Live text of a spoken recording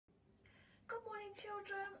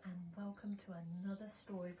children, and welcome to another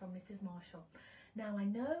story from Mrs. Marshall. Now I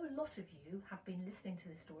know a lot of you have been listening to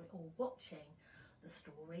this story or watching the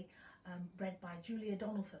story read by Julia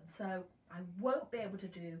Donaldson, so I won't be able to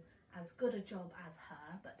do as good a job as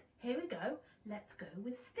her, but here we go. Let's go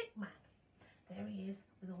with Stickman. There he is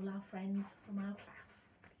with all our friends from our class.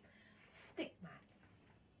 Stickman.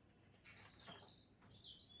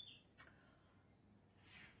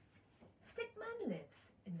 Stickman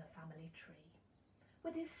lives in the family tree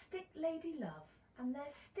with his stick lady love and their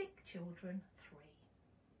stick children 3.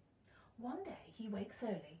 One day he wakes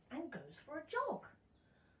early and goes for a jog.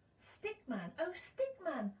 Stickman, oh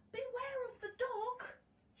Stickman, beware of the dog.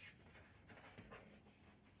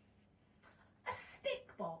 A stick,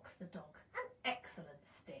 barks the dog, an excellent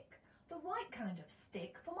stick, the right kind of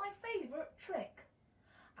stick for my favourite trick.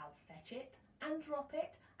 I'll fetch it and drop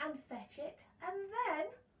it and fetch it, and then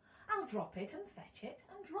I'll drop it and fetch it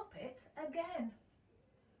and drop it again.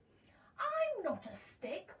 I'm not a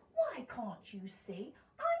stick, why can't you see?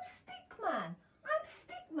 I'm Stickman, I'm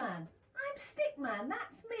Stickman, I'm Stickman,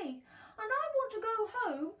 that's me, and I want to go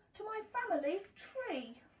home to my family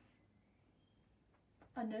tree.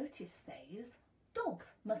 A notice says, dogs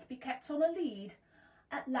must be kept on a lead.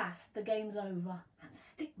 At last the game's over and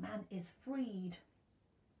Stickman is freed.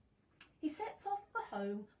 He sets off for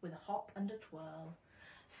home with a hop and a twirl.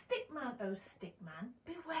 Stickman, oh Stickman,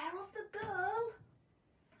 beware of the girl.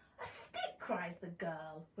 A stick, cries the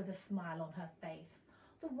girl with a smile on her face,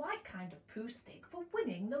 the right kind of poo stick for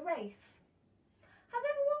winning the race. Has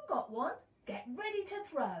everyone got one? Get ready to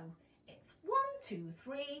throw. It's 1, 2,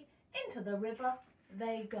 3, into the river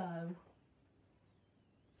they go. I'm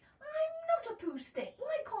not a poo stick,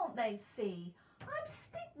 why can't they see? I'm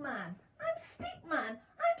Stickman, I'm Stickman,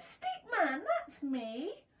 I'm Stickman, that's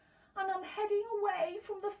me. And I'm heading away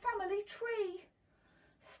from the family tree.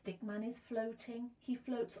 Stickman is floating, he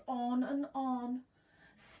floats on and on.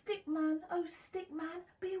 Stickman, oh Stickman,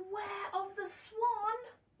 beware of the swan.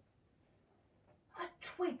 A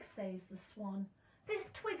twig, says the swan.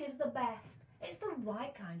 This twig is the best. It's the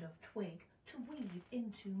right kind of twig to weave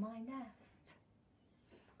into my nest.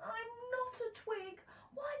 I'm not a twig.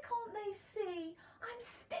 Why can't they see? I'm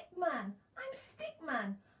Stickman. I'm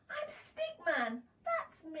Stickman. I'm Stickman.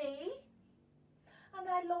 That's me. And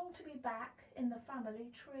I long to be back in the family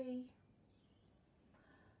tree.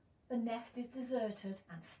 The nest is deserted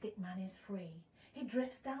and Stickman is free. He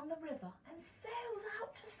drifts down the river and sails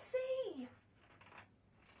out to sea.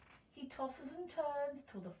 He tosses and turns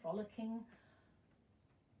till the frolicking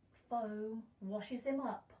foam washes him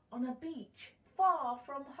up on a beach far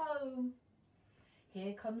from home.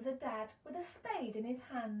 Here comes a dad with a spade in his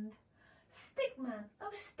hand. Stickman,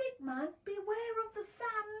 oh Stickman, beware of the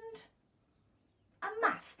sand. A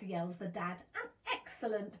mast, yells the dad, an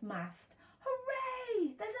excellent mast.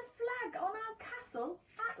 Hooray, there's a flag on our castle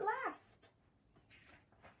at last.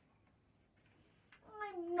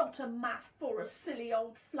 I'm not a mast for a silly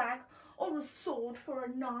old flag, or a sword for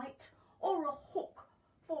a knight, or a hook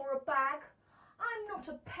for a bag. I'm not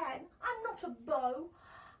a pen, I'm not a bow,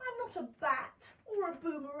 I'm not a bat or a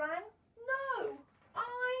boomerang. No,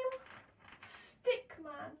 I'm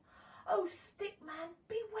Stickman. Oh Stickman,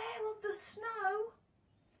 beware of the snow.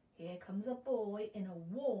 Here comes a boy in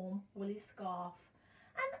a warm woolly scarf.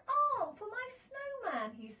 An arm for my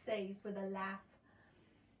snowman, he says with a laugh.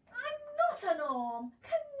 I'm not an arm,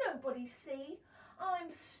 can nobody see? I'm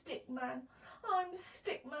Stickman, I'm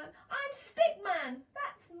Stickman, I'm Stickman,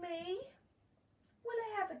 that's me. Will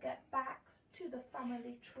I ever get back to the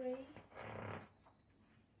family tree?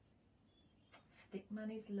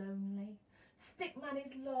 Stickman is lonely, Stickman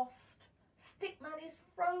is lost, Stickman is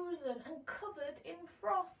frozen and covered in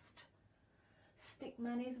frost.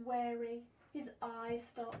 Stickman is weary, his eyes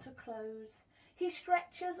start to close. He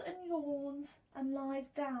stretches and yawns and lies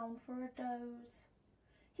down for a doze.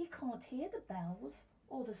 He can't hear the bells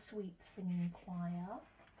or the sweet singing choir,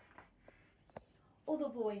 or the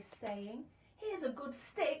voice saying, here's a good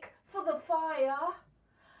stick for the fire.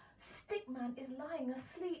 Stickman is lying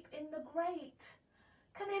asleep in the grate.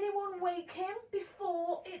 Can anyone wake him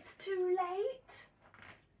before it's too late?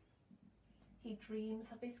 He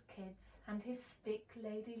dreams of his kids and his stick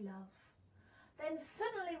lady love. Then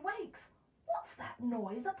suddenly wakes. What's that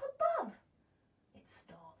noise up above? It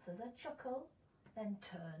starts as a chuckle, then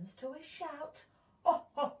turns to a shout. Ho,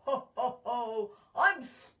 ho, ho, ho, ho, I'm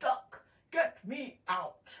stuck. Get me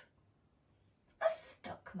out. A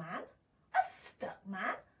stuck man? A stuck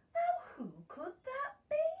man? Now who could that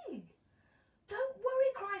be? Don't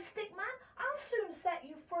worry, cries Stickman, I'll soon set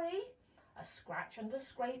you free. A scratch and a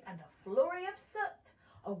scrape and a flurry of soot,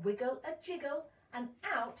 a wiggle, a jiggle, and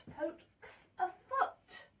out pokes a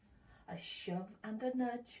shove and a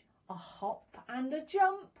nudge, a hop and a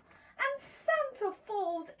jump, and Santa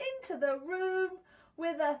falls into the room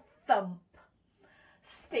with a thump.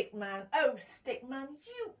 Stickman, oh Stickman,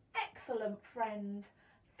 you excellent friend.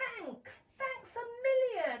 Thanks, thanks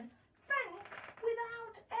a million, thanks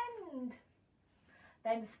without end.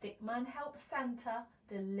 Then Stickman helps Santa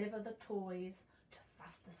deliver the toys to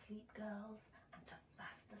fast asleep girls and to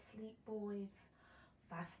fast asleep boys.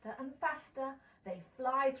 Faster and faster they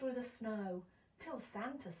fly through the snow till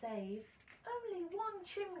Santa says, only one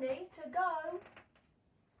chimney to go.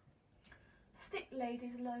 Stick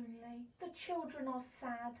Lady's lonely, the children are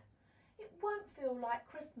sad. It won't feel like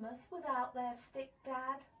Christmas without their Stick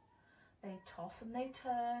Dad. They toss and they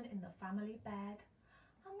turn in the family bed.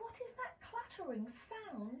 And what is that clattering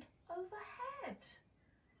sound overhead?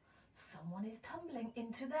 Someone is tumbling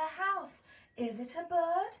into their house. Is it a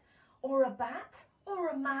bird or a bat or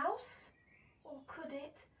a mouse? Or could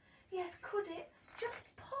it, yes could it, just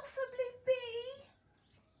possibly be?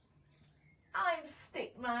 I'm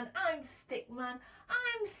Stickman, I'm Stickman,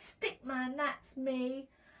 I'm Stickman, that's me.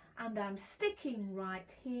 And I'm sticking right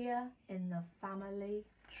here in the family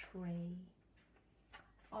tree.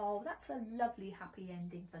 Oh, that's a lovely happy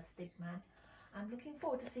ending for Stickman. I'm looking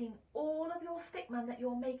forward to seeing all of your Stickman that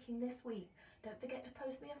you're making this week. Don't forget to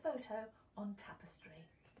post me a photo on Tapestry.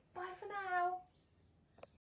 Bye for now.